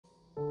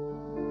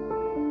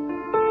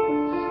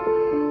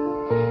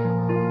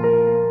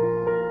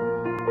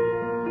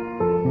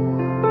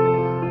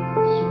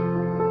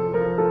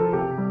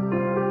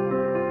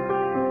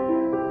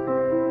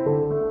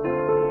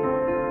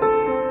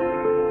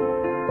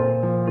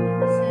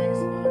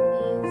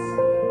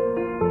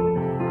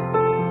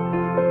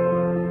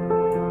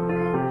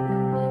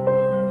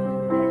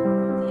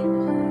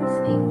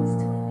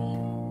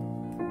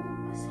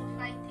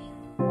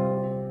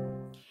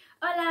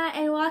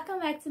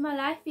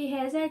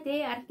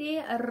PHD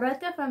Arte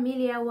Rota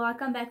Familia.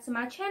 Welcome back to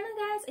my channel,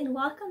 guys, and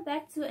welcome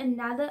back to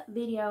another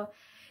video.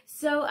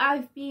 So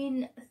I've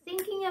been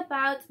thinking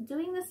about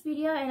doing this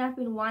video and I've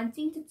been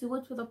wanting to do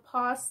it for the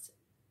past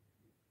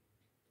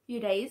few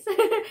days.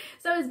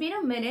 So it's been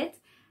a minute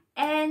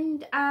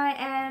and I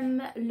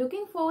am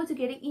looking forward to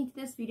getting into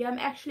this video. I'm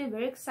actually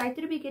very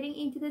excited to be getting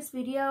into this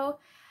video.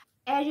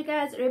 As you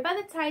guys read by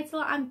the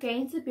title, I'm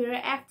going to be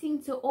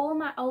reacting to all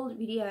my old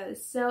videos.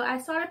 So I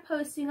started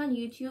posting on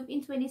YouTube in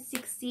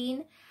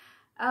 2016.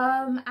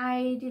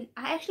 I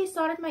actually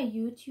started my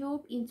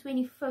YouTube in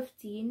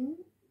 2015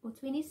 or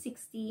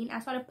 2016. I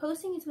started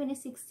posting in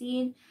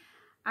 2016.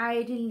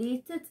 I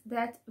deleted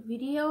that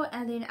video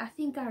and then I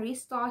think I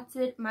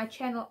restarted my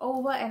channel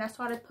over and I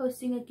started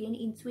posting again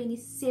in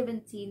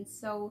 2017.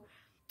 So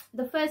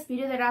the first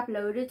video that I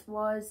uploaded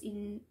was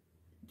in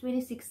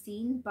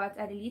 2016, but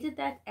I deleted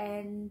that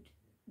and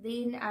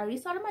then I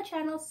restarted my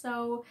channel.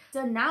 So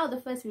now the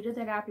first video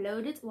that I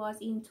uploaded was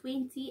in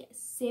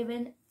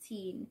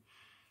 2017.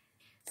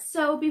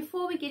 So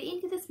before we get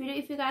into this video,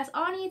 if you guys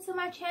are new to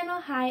my channel,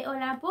 hi,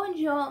 hola,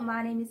 bonjour,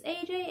 my name is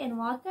AJ and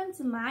welcome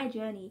to my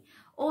journey.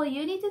 All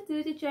you need to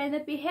do to join the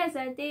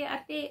PHD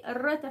Arte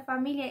Rota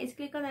Familia is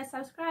click on that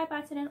subscribe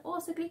button and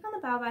also click on the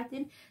bell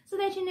button so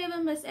that you never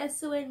miss as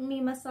so when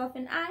me, myself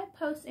and I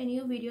post a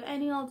new video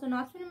and you also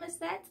not want to miss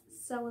that.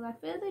 So without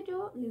further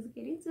ado, let's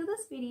get into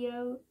this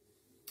video.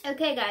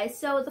 Okay guys,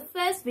 so the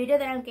first video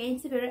that I'm going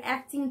to be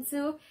reacting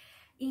to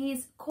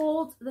is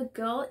called The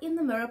Girl in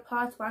the Mirror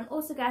Part 1.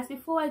 Also guys,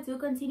 before I do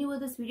continue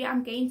with this video,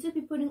 I'm going to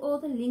be putting all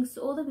the links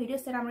to all the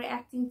videos that I'm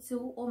reacting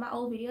to, all my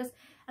old videos.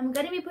 I'm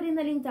going to be putting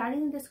the link down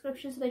in the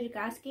description so that you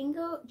guys can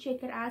go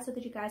check it out, so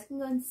that you guys can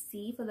go and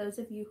see, for those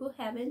of you who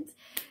haven't.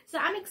 So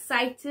I'm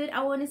excited.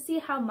 I want to see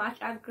how much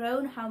I've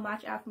grown, how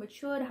much I've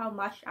matured, how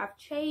much I've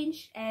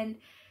changed, and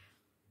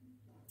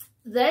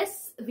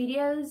this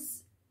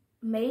videos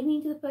made me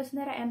into the person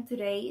that I am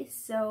today.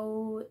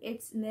 So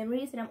it's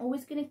memories and I'm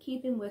always going to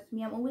keep them with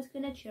me. I'm always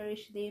going to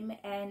cherish them,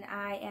 and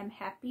I am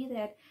happy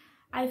that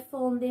I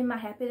filmed them. I'm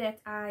happy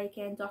that I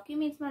can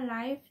document my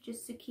life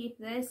just to keep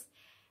this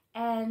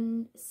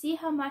and see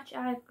how much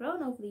I've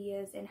grown over the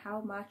years and how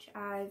much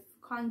I've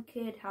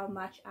conquered, how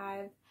much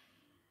I've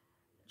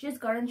just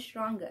gotten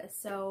stronger.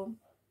 So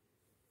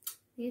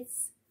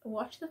let's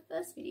watch the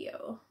first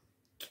video.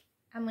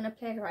 I'm going to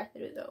play it right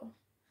through though.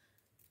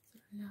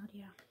 Loud,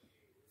 yeah.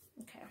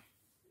 Okay.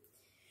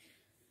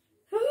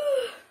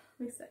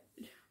 I'm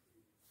excited.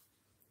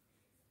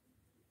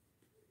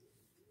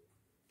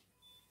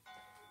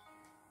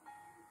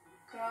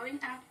 Growing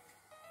up,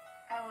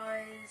 I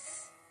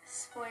was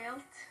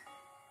spoiled.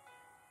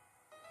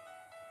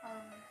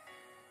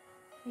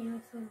 You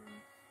look so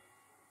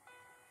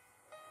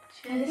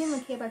good. I didn't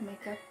even care about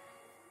makeup.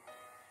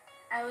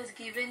 I was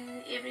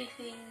given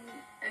everything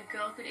a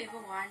girl could ever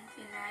want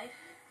in life.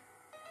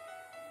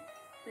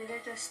 Whether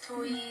it was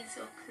toys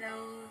or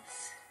clothes,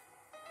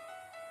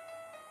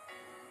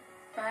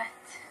 but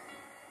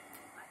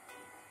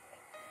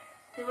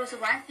there was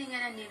one thing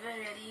that I never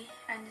really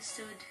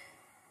understood,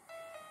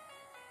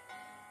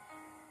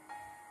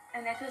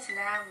 and that was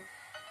love.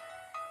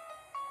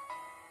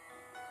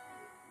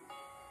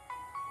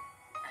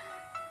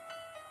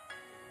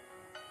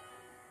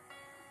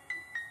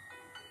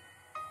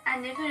 I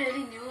never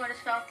really knew what it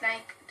felt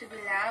like to be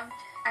loved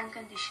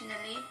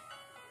unconditionally.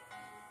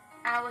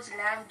 I was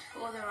loved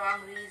for all the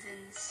wrong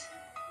reasons,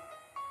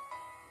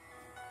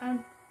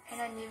 and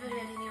I never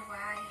really knew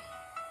why,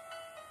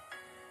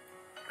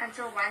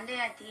 until one day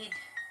I did.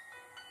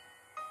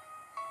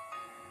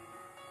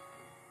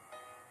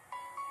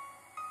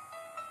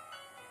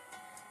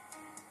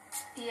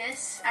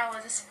 Yes, I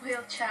was a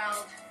spoiled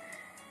child.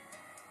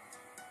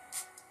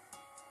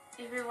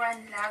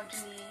 Everyone loved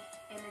me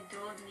and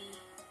adored me,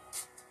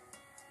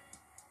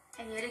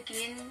 and yet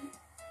again,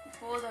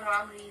 for the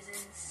wrong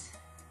reasons.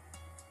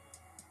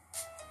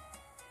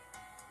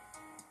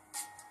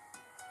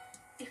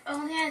 If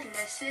only I had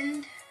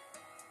listened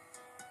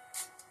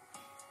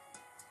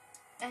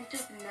and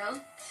took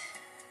note,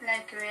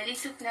 like really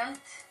took note.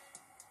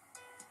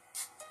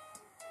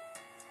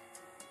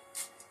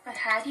 But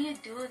how do you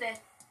do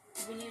that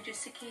when you're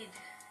just a kid?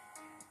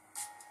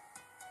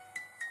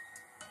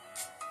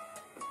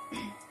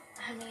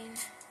 I mean,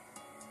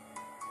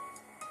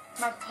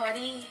 my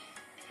body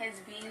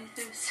has been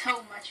through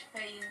so much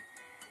pain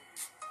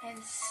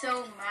and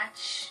so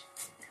much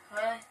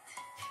hurt.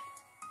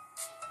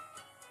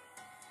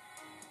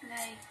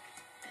 Like,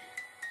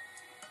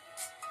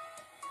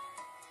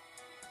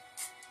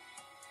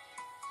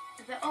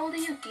 the older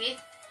you get,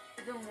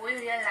 the more you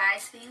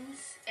realize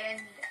things,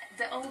 and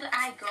the older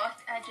I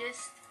got,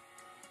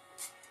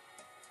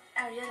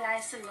 I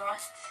realized a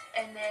lot,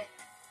 and that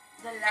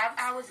the love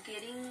I was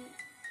getting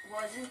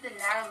wasn't the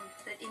love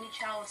that any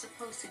child was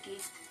supposed to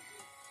get.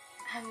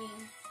 I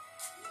mean,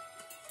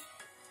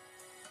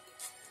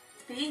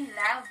 being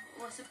loved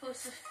was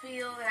supposed to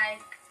feel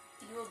like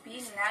you were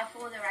being loved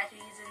for the right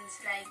reasons,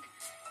 like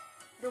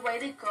the way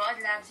that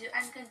God loves you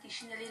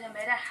unconditionally, no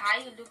matter how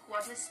you look,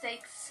 what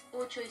mistakes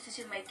or choices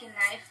you make in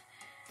life.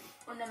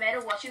 or no matter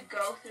what you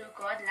go through,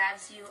 God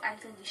loves you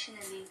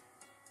unconditionally.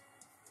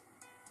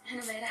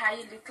 No matter how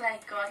you look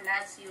like, God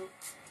loves you.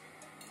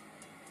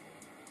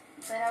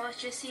 But I was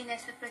just seen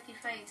as the pretty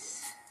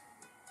face.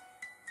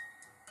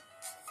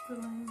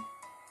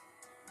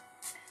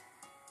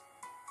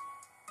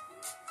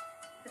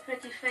 The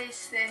pretty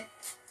face that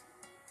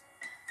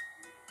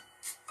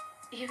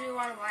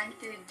everyone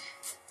wanted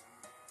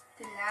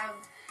to love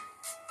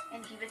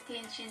and give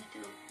attention to.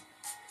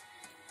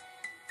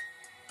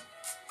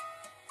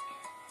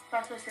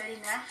 But was that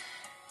enough?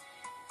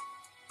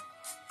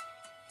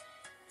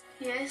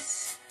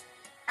 Yes,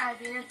 I've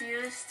been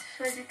abused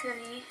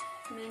physically,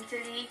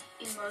 mentally,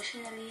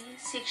 emotionally,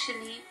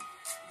 sexually,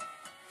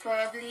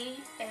 verbally,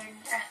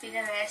 and I've been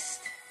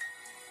harassed.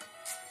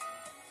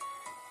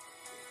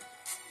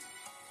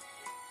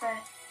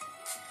 But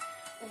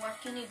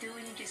what can you do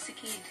when you're just a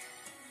kid?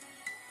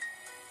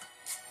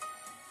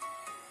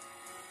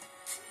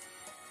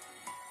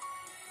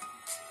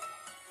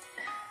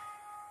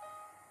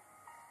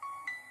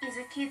 Is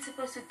a kid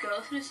supposed to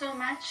go through so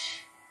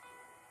much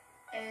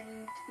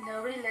and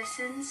nobody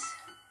listens?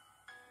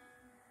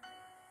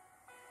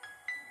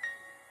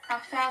 I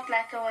felt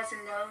like I was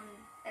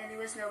alone and there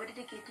was nobody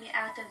to get me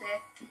out of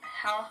that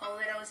hellhole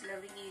that I was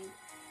living in.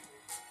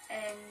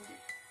 And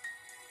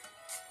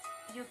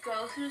you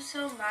go through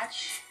so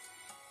much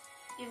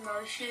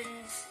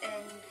emotions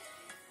and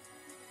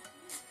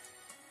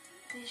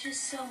there's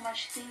just so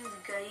much things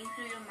going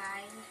through your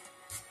mind.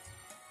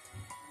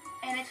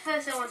 And at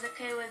first I was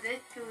okay with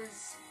it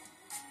because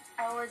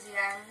I was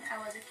young, I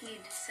was a kid,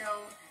 so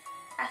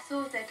I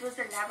thought that was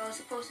the love I was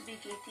supposed to be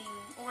getting.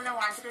 All I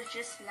wanted was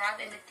just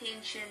love and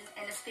attention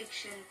and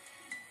affection,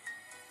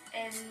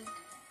 and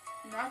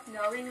not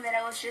knowing that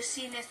I was just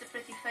seen as the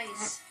pretty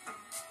face.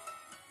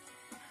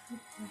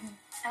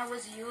 I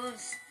was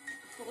used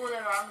for all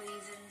the wrong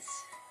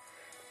reasons.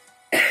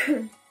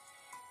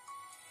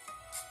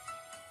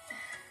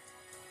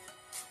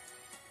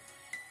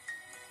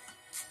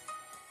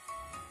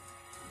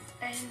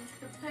 And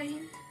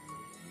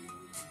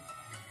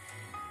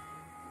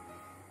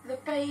the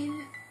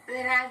pain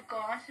that I've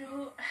gone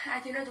through, I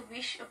do not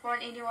wish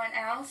upon anyone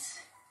else.